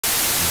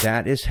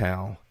that is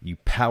how you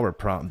power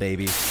prompt,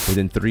 baby.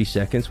 Within 3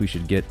 seconds, we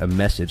should get a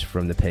message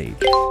from the page.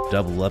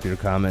 Double up your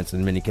comments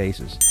in many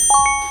cases.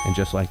 And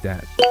just like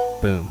that,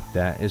 boom,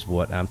 that is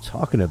what I'm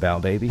talking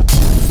about, baby.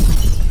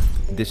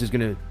 This is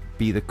gonna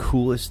be the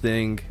coolest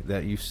thing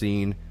that you've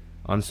seen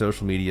on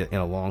social media in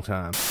a long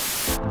time.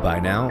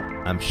 By now,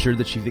 I'm sure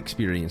that you've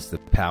experienced the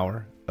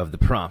power of the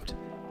prompt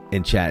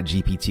in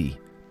ChatGPT,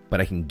 but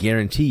I can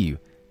guarantee you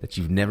that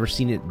you've never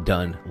seen it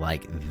done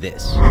like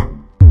this.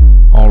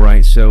 All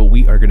right, so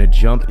we are gonna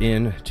jump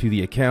in to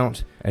the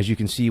account. As you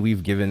can see,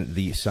 we've given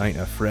the site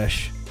a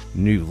fresh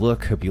new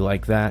look. Hope you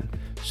like that.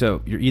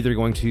 So you're either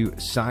going to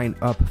sign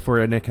up for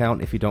an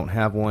account. If you don't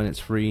have one, it's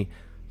free,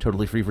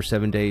 totally free for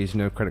 7 days,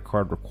 no credit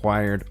card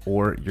required,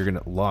 or you're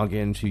gonna log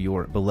into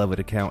your beloved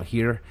account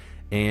here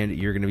and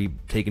you're gonna be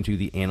taken to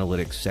the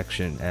analytics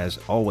section as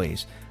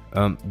always.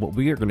 What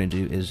we are gonna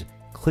do is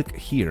click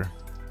here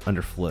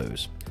under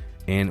flows,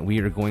 and we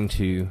are going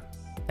to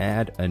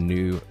add a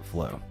new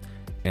flow.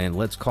 And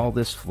let's call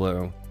this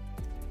flow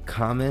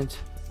comment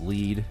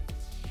lead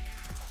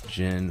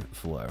gen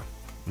flow,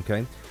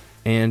 okay?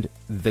 And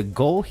the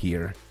goal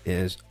here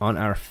is on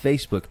our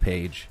Facebook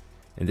page,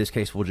 in this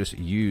case, we'll just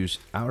use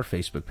our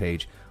Facebook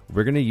page.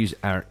 We're gonna use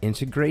our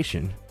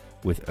integration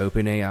with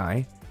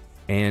OpenAI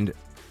and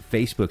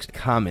Facebook's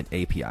comment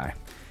API.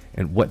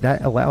 And what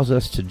that allows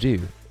us to do,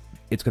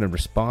 it's gonna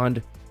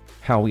respond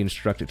how we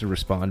instruct it to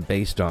respond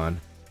based on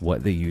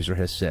what the user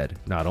has said.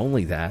 Not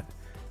only that,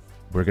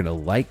 we're gonna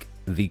like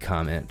the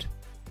comment,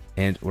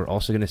 and we're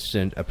also gonna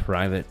send a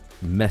private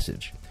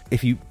message.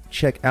 If you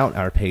check out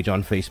our page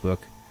on Facebook,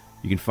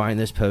 you can find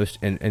this post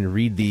and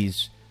read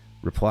these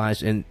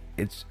replies, and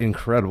it's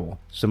incredible.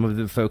 Some of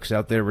the folks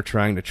out there were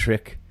trying to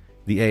trick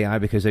the AI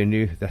because they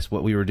knew that's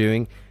what we were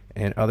doing,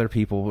 and other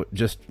people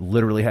just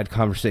literally had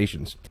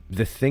conversations.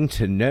 The thing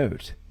to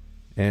note,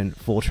 and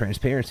full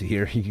transparency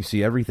here, you can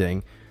see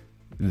everything,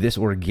 this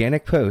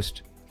organic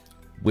post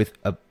with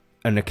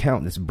an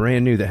account that's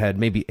brand new that had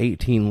maybe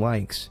 18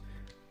 likes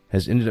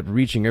has ended up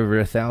reaching over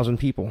 1,000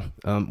 people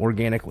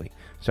organically.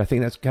 So I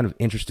think that's kind of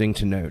interesting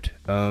to note.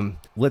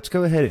 Let's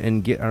go ahead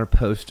and get our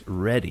post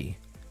ready.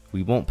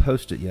 We won't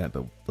post it yet,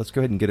 but let's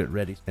go ahead and get it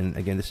ready. And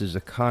again, this is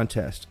a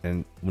contest.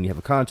 And when you have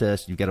a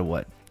contest, you gotta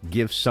what?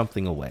 Give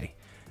something away.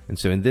 And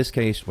so in this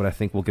case, what I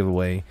think we'll give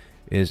away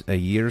is a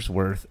year's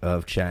worth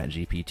of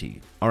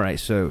ChatGPT. All right,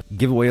 so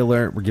giveaway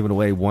alert. We're giving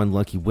away one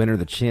lucky winner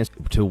the chance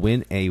to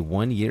win a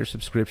 1-year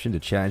subscription to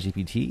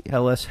ChatGPT.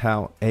 Tell us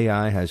how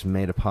AI has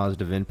made a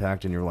positive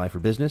impact in your life or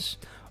business.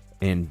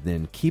 And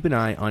then keep an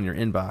eye on your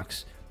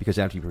inbox, because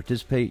after you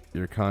participate,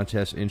 your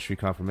contest entry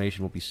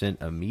confirmation will be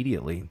sent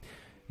immediately.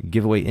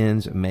 Giveaway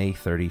ends May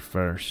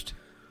 31st.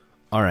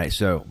 All right,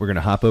 so we're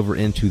gonna hop over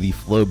into the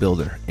flow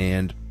builder,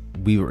 and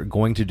we were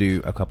going to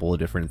do a couple of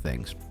different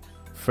things.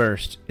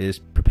 First is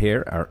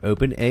prepare our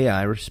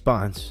OpenAI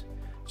response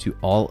to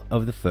all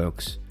of the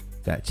folks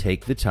that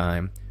take the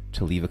time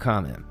to leave a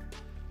comment.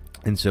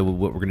 And so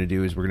what we're gonna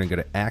do is we're gonna go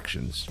to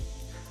actions,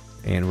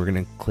 and we're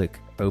gonna click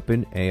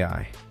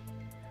OpenAI.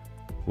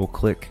 We'll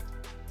click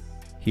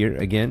here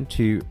again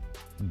to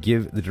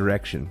give the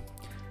direction.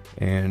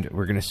 And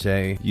we're going to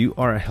say, you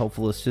are a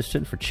helpful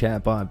assistant for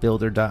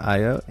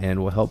chatbotbuilder.io and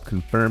will help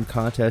confirm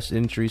contest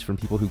entries from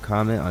people who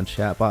comment on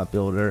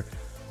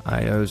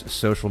chatbotbuilder.io's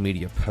social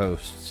media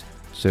posts.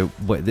 So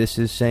what this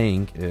is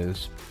saying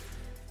is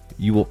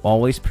you will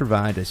always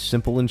provide a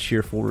simple and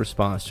cheerful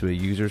response to a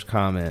user's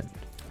comment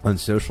on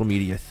social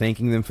media,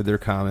 thanking them for their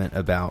comment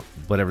about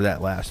whatever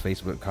that last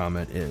Facebook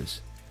comment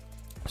is.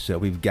 So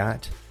we've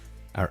got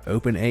our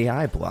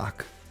OpenAI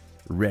block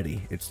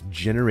ready. It's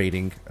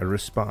generating a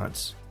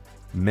response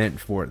meant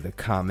for the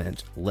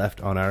comment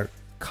left on our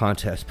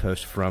contest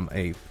post from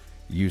a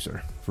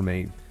user, from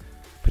a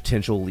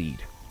potential lead.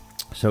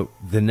 So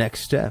the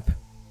next step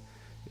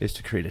is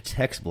to create a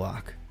text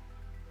block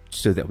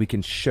so that we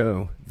can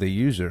show the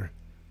user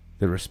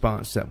the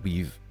response that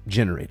we've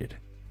generated.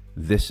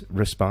 This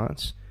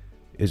response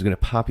is going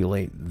to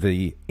populate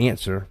the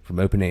answer from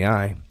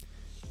OpenAI,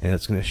 and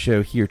it's going to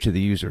show here to the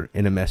user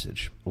in a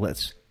message.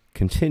 Let's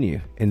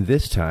continue. And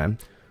this time,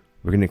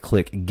 we're going to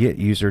click Get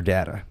User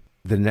Data.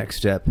 The next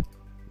step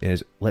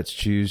is let's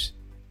choose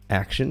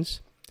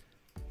Actions,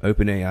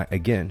 OpenAI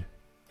again,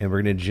 and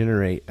we're going to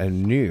generate a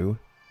new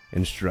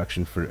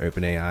instruction for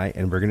OpenAI,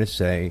 and we're going to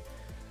say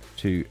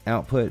to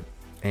output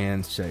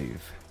and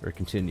save or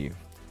continue.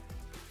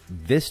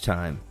 This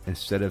time,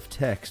 instead of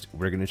text,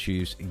 we're going to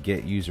choose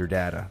Get User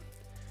Data.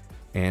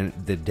 And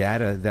the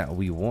data that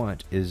we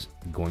want is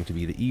going to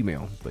be the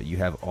email, but you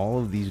have all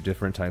of these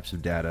different types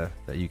of data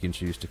that you can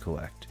choose to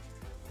collect.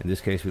 In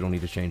this case, we don't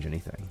need to change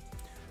anything.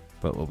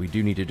 But what we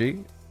do need to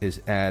do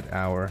is add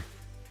our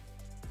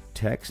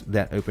text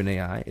that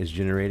OpenAI is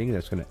generating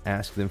that's going to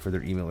ask them for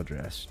their email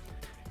address.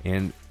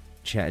 And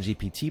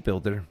ChatGPT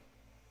Builder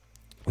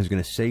is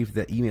going to save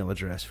that email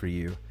address for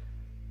you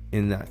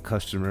in that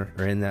customer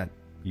or in that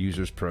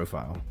user's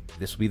profile.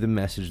 This will be the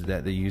message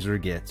that the user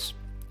gets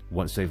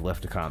once they've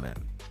left a comment.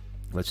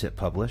 Let's hit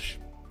publish.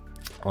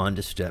 On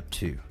to step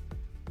 2.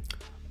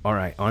 All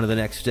right, on to the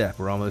next step.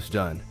 We're almost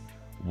done.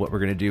 What we're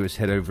going to do is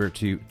head over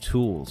to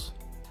Tools,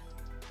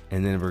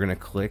 and then we're going to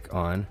click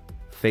on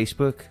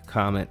Facebook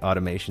comment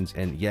automations.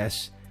 And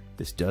yes,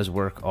 this does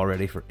work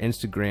already for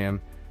Instagram,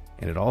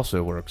 and it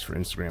also works for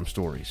Instagram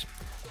stories.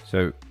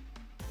 So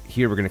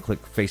here we're going to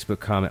click Facebook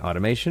comment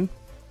automation,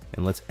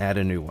 and let's add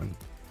a new one.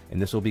 And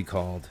this will be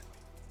called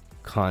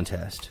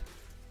contest.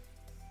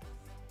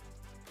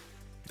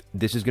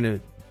 This is going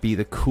to be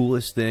the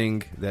coolest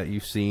thing that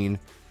you've seen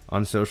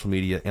on social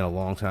media in a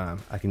long time.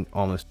 I can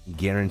almost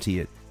guarantee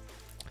it.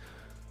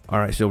 All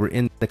right, so we're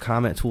in the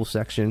comment tool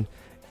section,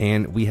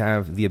 and we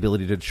have the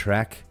ability to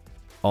track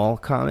all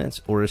comments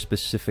or a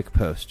specific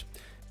post.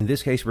 In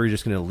this case, we're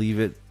just going to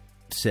leave it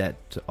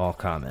set to all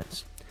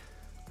comments.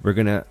 We're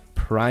going to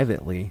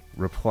privately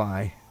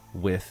reply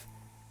with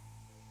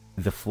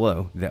the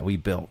flow that we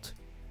built,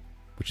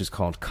 which is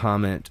called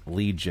comment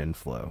lead gen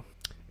flow.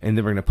 And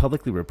then we're going to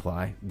publicly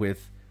reply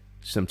with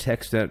some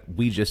text that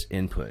we just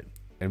input.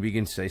 And we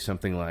can say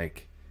something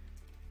like,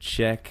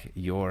 check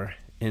your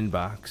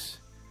inbox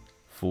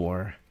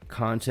for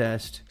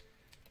contest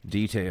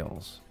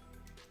details.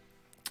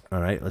 All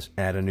right, let's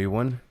add a new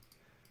one.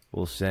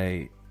 We'll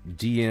say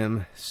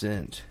DM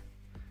sent.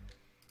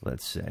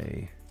 Let's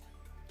say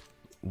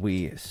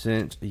we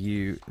sent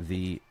you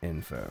the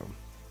info.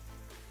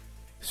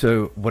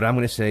 So what I'm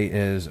going to say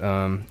is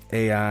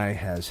AI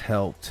has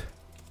helped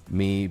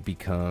me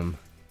become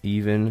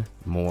even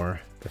more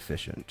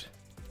efficient.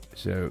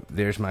 So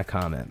there's my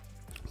comment,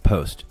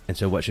 post. And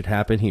so what should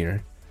happen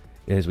here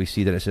is we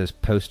see that it says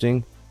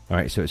posting. All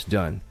right, so it's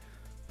done.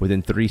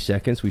 Within 3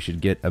 seconds, we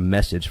should get a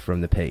message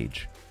from the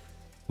page.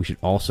 We should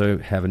also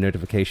have a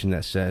notification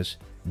that says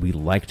we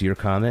liked your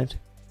comment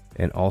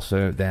and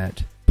also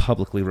that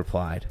publicly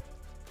replied.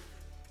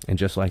 And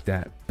just like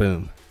that,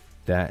 boom,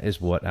 that is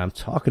what I'm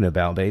talking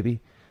about, baby.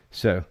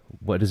 So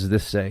what does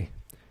this say?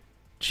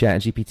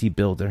 ChatGPT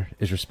Builder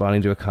is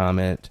responding to a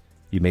comment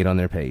you made on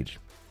their page.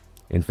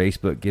 And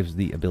Facebook gives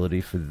the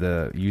ability for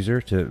the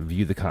user to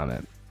view the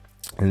comment.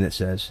 And it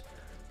says,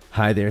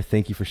 hi there,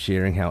 thank you for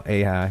sharing how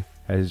AI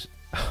has,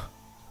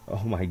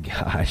 oh my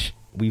gosh.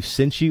 We've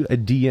sent you a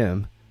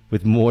DM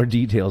with more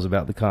details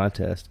about the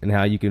contest and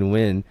how you can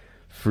win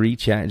free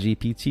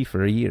ChatGPT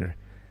for a year.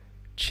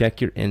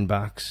 Check your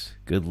inbox.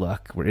 Good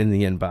luck. We're in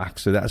the inbox.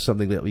 So that's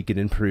something that we can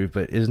improve,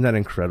 but isn't that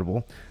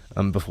incredible?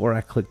 Before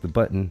I click the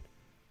button,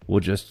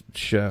 we'll just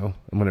show,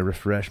 I'm going to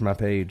refresh my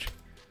page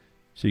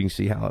so you can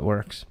see how it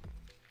works.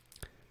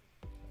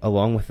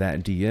 Along with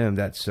that DM,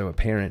 that's so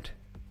apparent,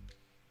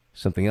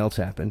 something else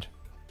happened.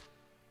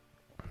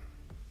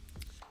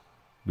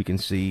 We can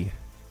see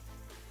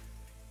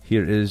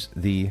here is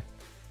the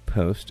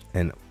post,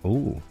 and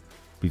oh,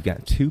 we've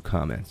got 2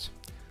 comments.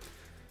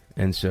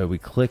 And so we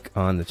click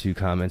on the 2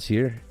 comments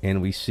here,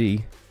 and we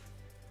see,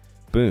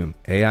 boom,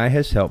 AI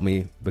has helped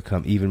me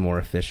become even more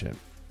efficient.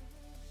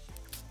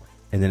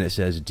 And then it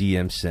says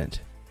DM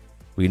sent.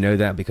 We know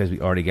that because we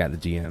already got the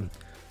DM.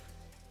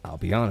 I'll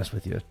be honest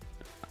with you,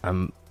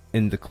 I'm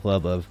in the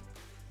club of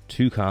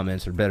 2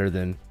 comments are better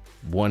than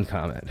 1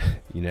 comment,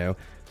 you know?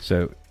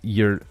 So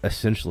you're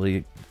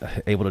essentially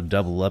able to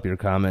double up your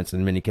comments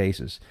in many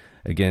cases.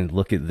 Again,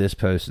 look at this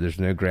post. There's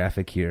no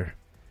graphic here.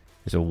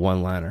 It's a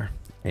one-liner,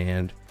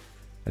 and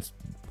that's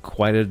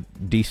quite a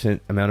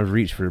decent amount of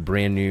reach for a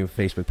brand new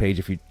Facebook page.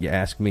 If you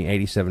ask me,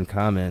 87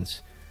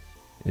 comments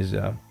is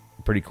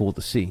pretty cool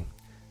to see.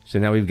 So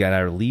now we've got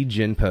our lead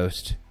gen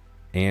post,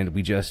 and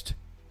we just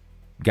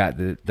got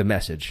the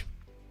message.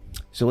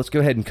 So let's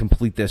go ahead and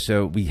complete this.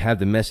 So we have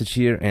the message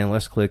here, and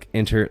let's click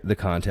enter the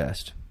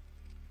contest.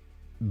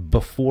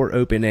 Before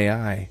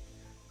OpenAI,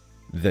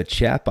 the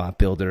chatbot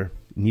builder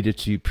needed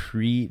to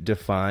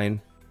predefine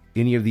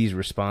any of these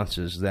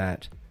responses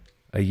that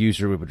a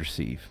user would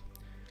receive.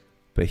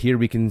 But here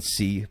we can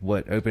see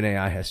what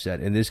OpenAI has said,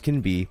 and this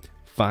can be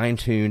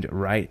fine-tuned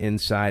right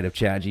inside of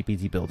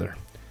ChatGPT Builder.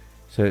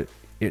 So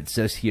it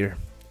says here,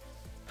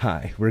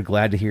 hi, we're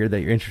glad to hear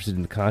that you're interested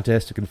in the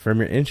contest. To confirm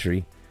your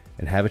entry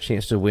and have a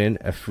chance to win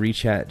a free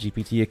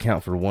ChatGPT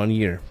account for 1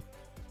 year,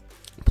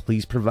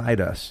 please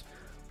provide us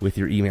with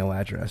your email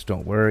address.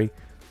 Don't worry,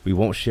 we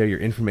won't share your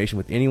information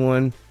with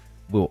anyone.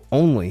 We'll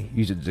only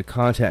use it to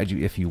contact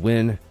you if you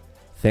win.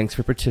 Thanks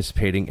for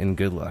participating and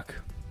good luck.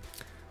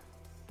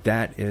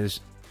 That is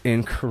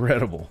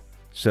incredible.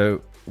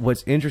 So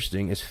what's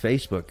interesting is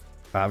Facebook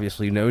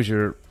obviously knows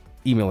your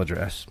email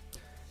address.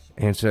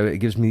 And so it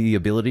gives me the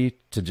ability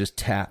to just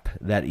tap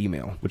that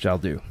email, which I'll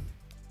do.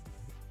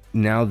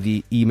 Now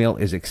the email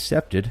is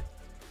accepted.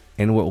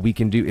 And what we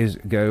can do is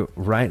go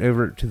right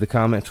over to the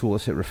comment tool.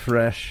 Let's hit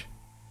refresh.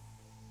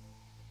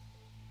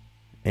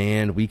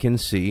 And we can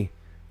see,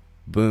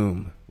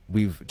 boom,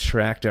 we've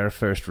tracked our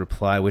first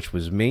reply, which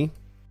was me.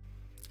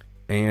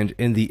 And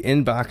in the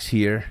inbox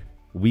here,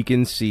 we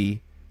can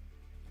see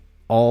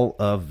all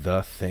of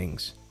the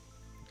things.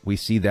 We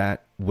see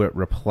that we're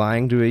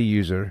replying to a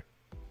user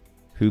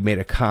who made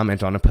a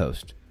comment on a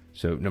post.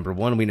 So number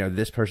 1, we know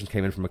this person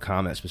came in from a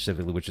comment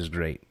specifically, which is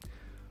great.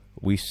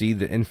 We see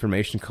the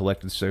information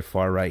collected so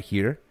far right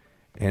here.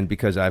 And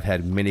because I've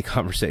had many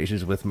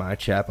conversations with my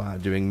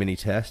chatbot doing many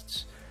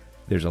tests,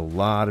 there's a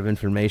lot of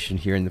information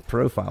here in the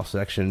profile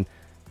section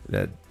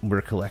that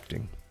we're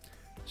collecting.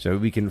 So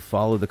we can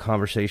follow the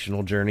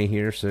conversational journey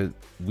here. So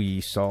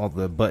we saw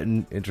the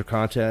button enter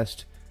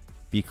contest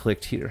be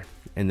clicked here.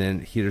 And then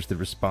here's the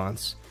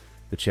response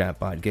the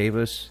chatbot gave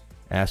us,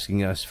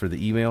 asking us for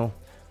the email.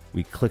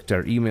 We clicked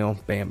our email,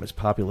 bam, it's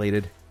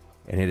populated.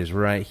 And it is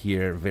right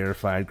here,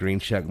 verified green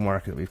check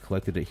mark that we've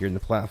collected it here in the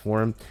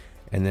platform.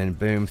 And then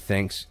boom,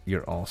 thanks,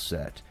 you're all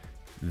set.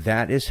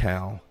 That is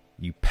how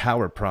you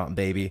power prompt,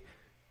 baby.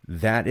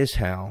 That is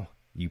how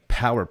you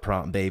power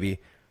prompt, baby.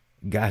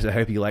 Guys, I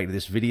hope you liked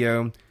this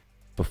video.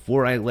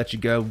 Before I let you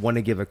go, I want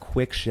to give a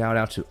quick shout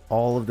out to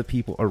all of the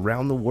people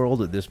around the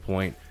world at this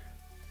point.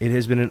 It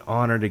has been an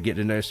honor to get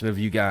to know some of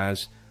you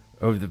guys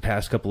over the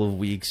past couple of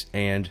weeks,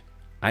 and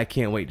I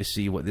can't wait to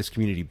see what this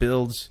community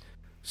builds.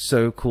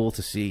 So cool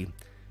to see.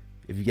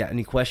 If you got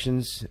any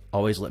questions,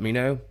 always let me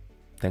know.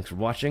 Thanks for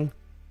watching.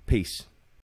 Peace.